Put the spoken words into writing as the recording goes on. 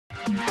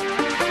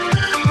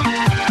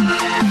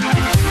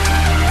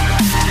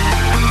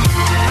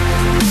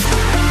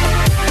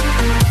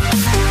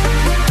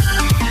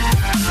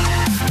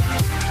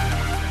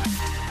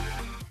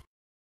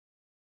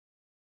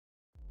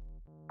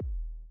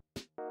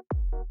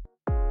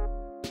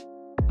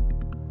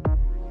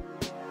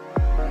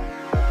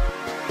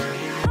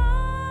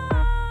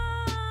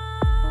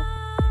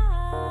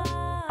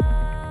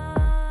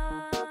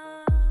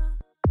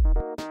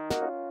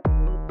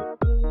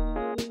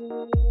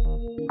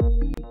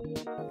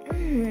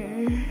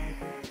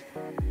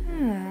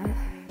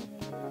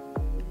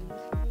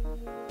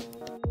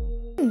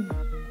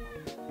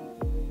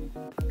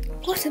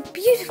What a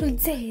beautiful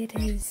day it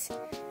is.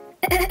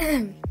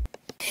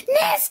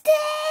 Nasty!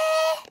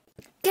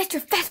 Get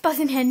your fast balls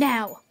in here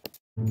now.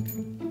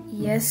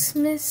 Yes,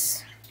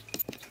 miss.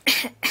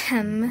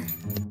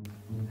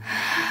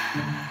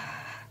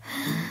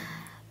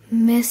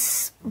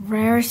 Miss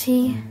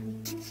Rarity?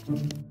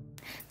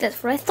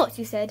 That's what I thought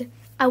you said.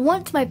 I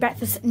want my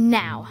breakfast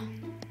now.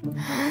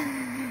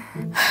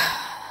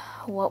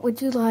 What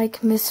would you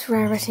like, Miss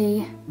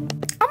Rarity?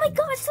 Oh my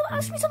god, so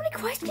ask me so many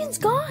questions,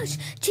 gosh!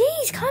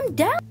 Jeez, calm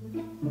down!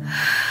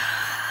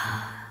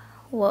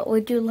 What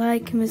would you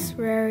like, Miss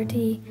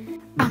Rarity?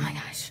 Oh my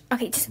gosh.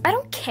 Okay, I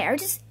don't care,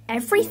 just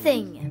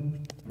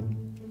everything.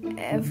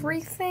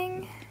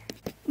 Everything?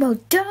 Well,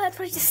 duh, that's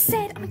what I just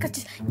said. Oh my god,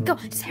 just go,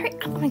 just hurry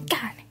up, oh my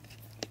god.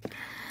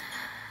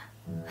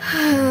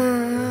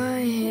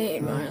 I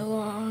hate my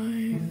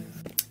life.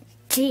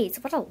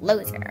 Jeez, what a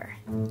loser.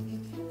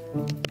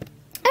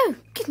 Oh,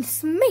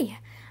 goodness me.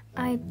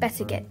 I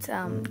better get,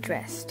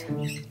 dressed.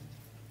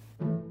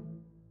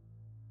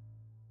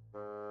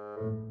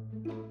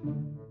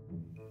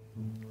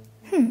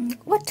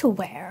 What to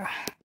wear?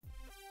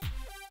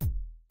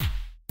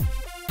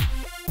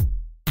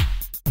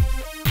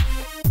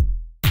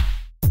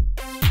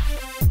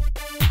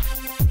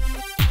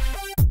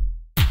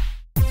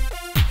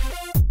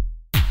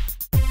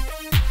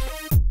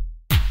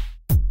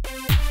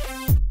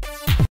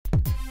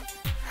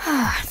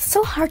 It's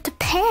so hard to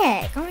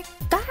pick. Oh my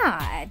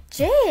god,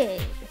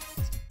 jeez.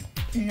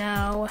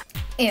 No.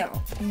 Ew.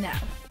 No.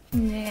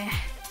 Nah.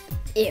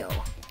 Ew.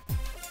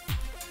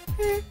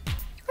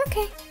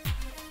 Okay.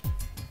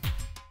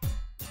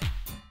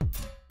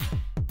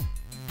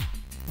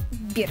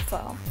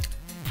 Beautiful.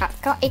 Let's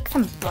go eat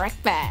some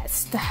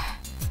breakfast.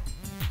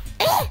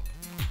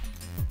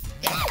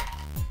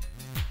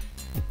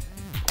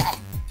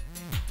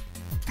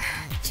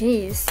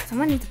 Jeez,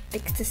 someone needs to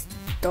fix this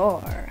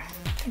door.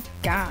 Good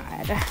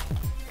God.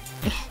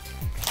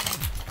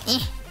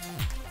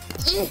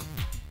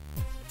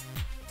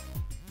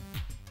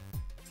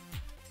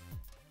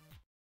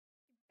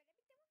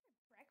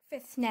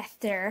 Breakfast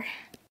nester.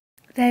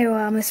 There you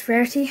are, Miss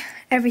Rarity.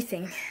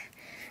 Everything.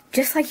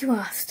 Just like you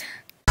asked.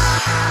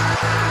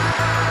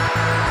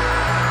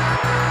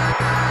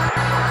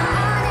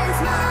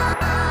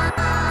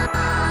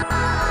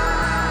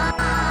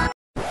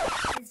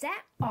 Is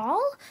that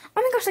all?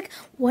 Oh my gosh, like,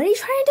 what are you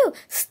trying to do?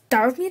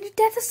 Starve me to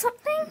death or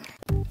something?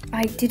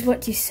 I did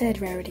what you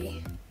said,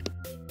 Rarity.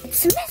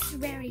 It's Miss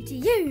Rarity to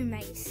you,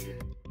 mate.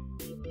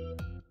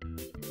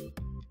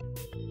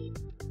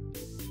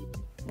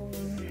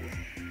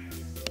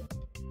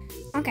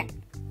 Okay,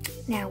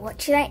 now what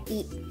should I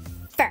eat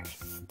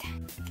first?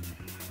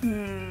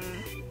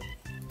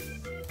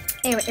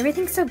 Anyway,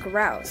 everything's so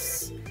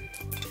gross.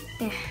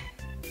 Yeah.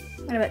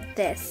 What about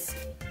this?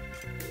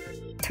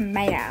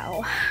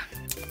 Tomato.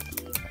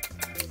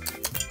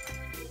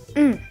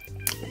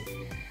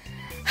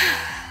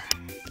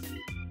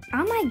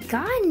 Oh my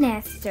god,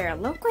 Nestor,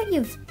 look what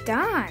you've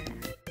done.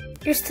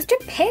 You're such a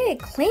pig.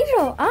 Clean it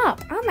all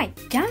up. Oh my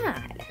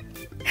god.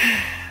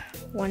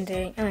 One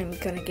day, I'm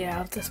gonna get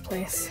out of this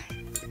place.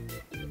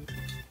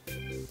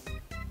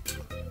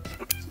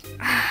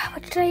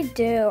 What should I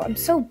do? I'm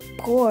so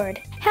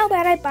bored. How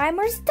about I buy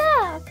more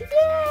stuff?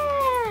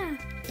 Yeah!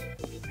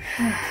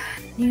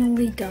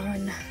 Nearly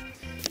done.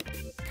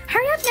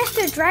 Hurry up,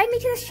 Nestor! Drive me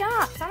to the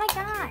shops! Oh my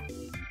god!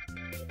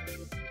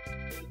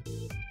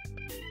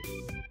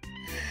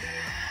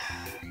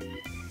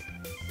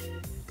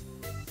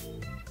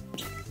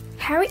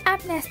 Hurry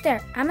up, Nestor!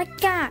 Oh my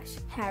gosh!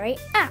 Hurry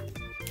up!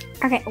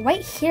 Okay,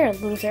 wait here,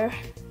 loser.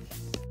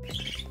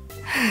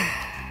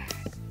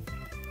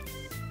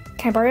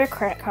 Can I borrow your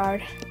credit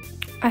card?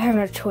 I have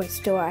no choice,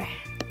 do I?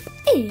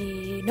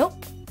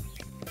 Nope.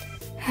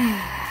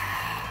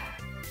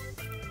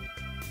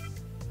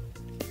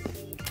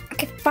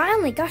 Okay,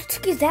 finally! Gosh, it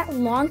took you that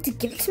long to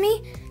give it to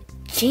me?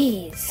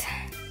 Jeez.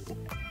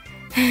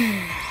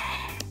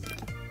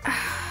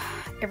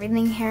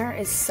 Everything here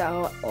is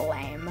so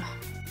lame.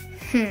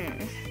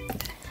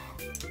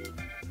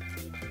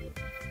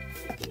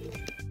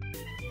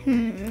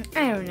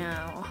 I don't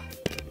know.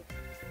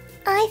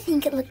 I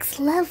think it looks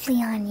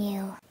lovely on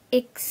you.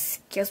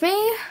 Excuse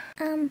me?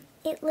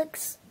 It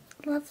looks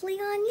lovely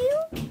on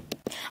you?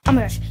 Oh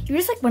my gosh, you're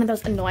just like one of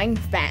those annoying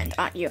fans,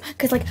 aren't you?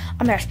 Cause like,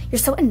 oh my gosh, you're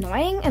so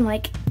annoying and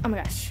like, oh my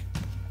gosh.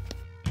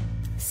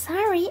 So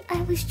sorry.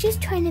 I was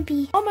just trying to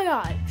be... Oh my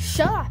god,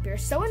 shut up. You're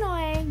so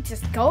annoying.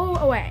 Just go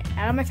away.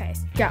 Out of my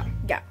face. Go,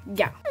 go,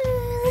 go.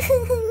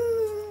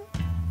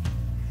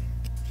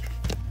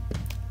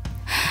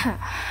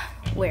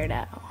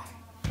 Weirdo.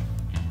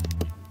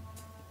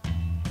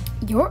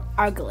 You're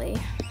ugly.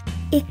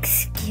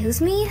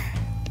 Excuse me?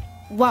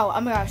 Whoa,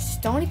 oh my gosh,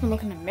 don't even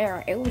look in the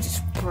mirror. It will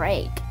just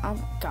break. Oh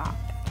my god.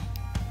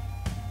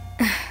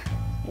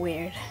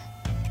 Weird.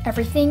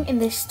 Everything in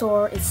this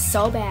store is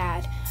so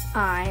bad,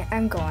 I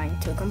am going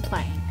to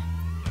complain.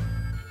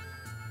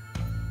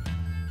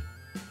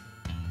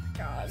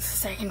 God, this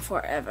is taking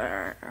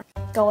forever.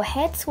 Go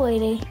ahead,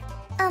 sweetie.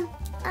 I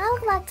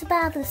would like to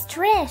buy this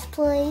dress,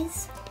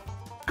 please.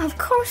 Of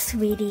course,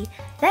 sweetie.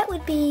 That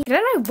would be...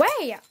 Get out of my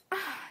way!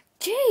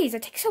 Jeez,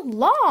 it takes so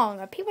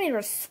long. People need to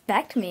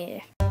respect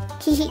me.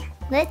 Hehe,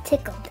 that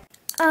tickled.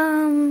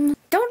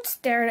 Don't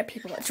stare at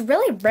people. It's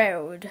really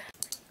rude.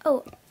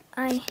 Oh,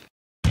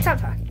 Stop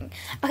talking.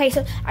 Okay,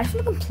 so I just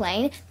want to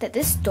complain that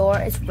this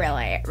store is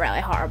really, really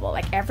horrible.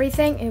 Like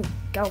everything, ew,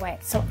 go away,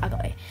 it's so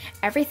ugly.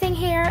 Everything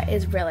here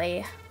is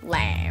really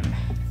lame.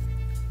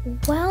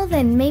 Well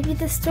then, maybe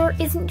the store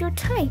isn't your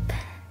type.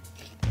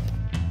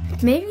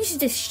 Maybe you should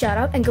just shut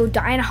up and go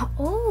die in a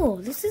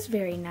oh, this is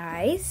very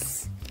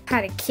nice.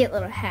 Had a cute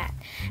little hat.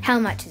 How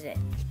much is it?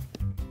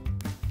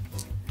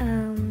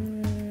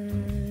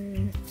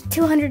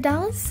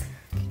 $200?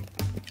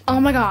 Oh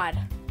my god.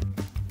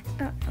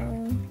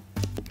 Uh-oh.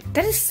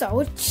 That is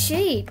so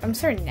cheap. I'm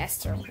sure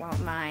Nestor won't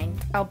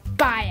mind. I'll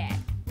buy it.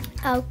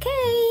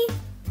 Okay.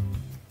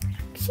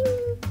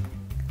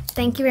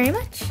 Thank you very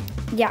much.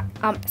 Yeah,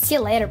 see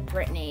you later,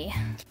 Brittany.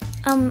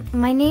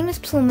 My name is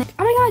Plummet.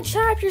 Oh my god,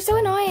 shut up, you're so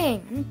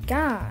annoying. Oh my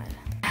god.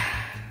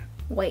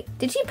 Wait,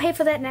 did you pay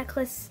for that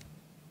necklace?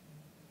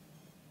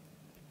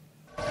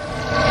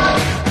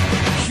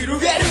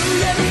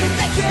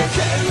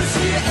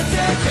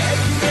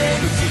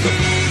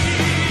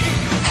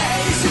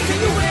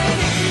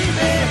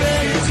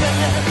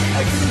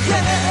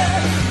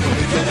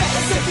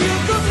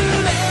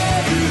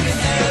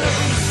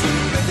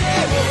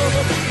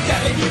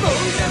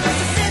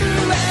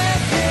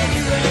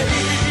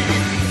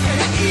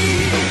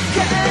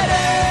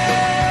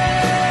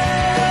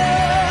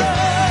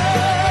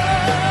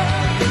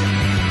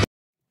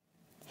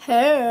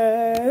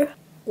 Hey.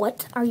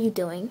 What are you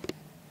doing?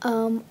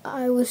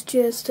 I was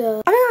just,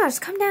 Oh my gosh,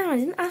 calm down. I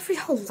didn't ask for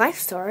your whole life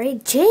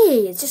story.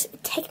 Jeez, just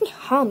take me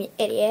home, you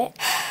idiot.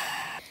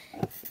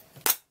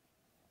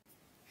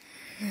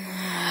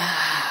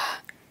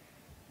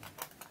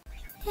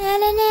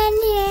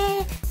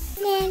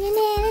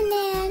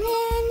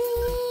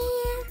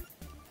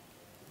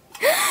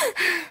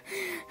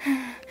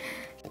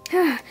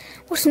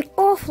 What an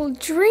awful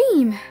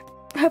dream.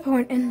 I hope I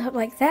won't end up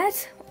like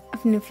that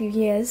in a few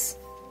years.